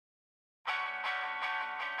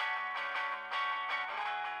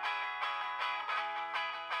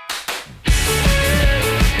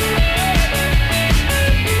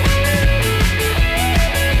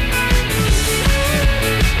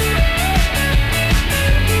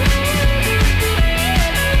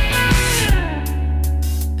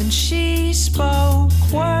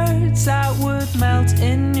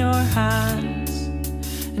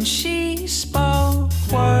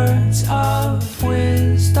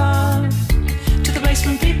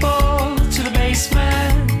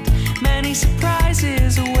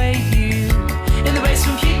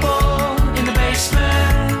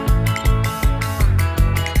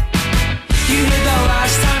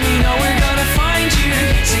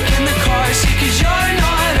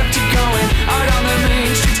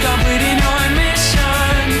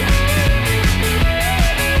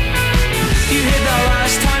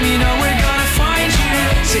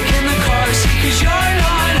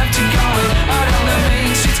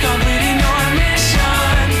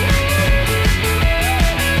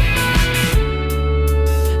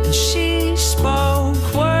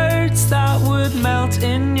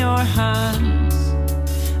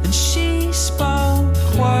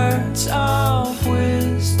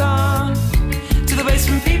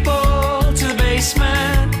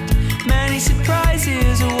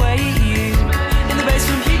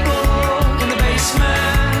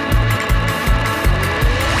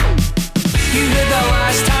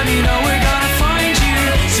last time, you know we're gonna find you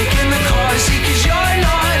sick in the car seat, cause you're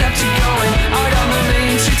not up to going out on the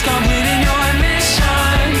main streets, completing your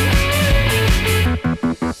mission.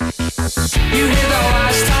 You hear the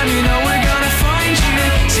last time, you know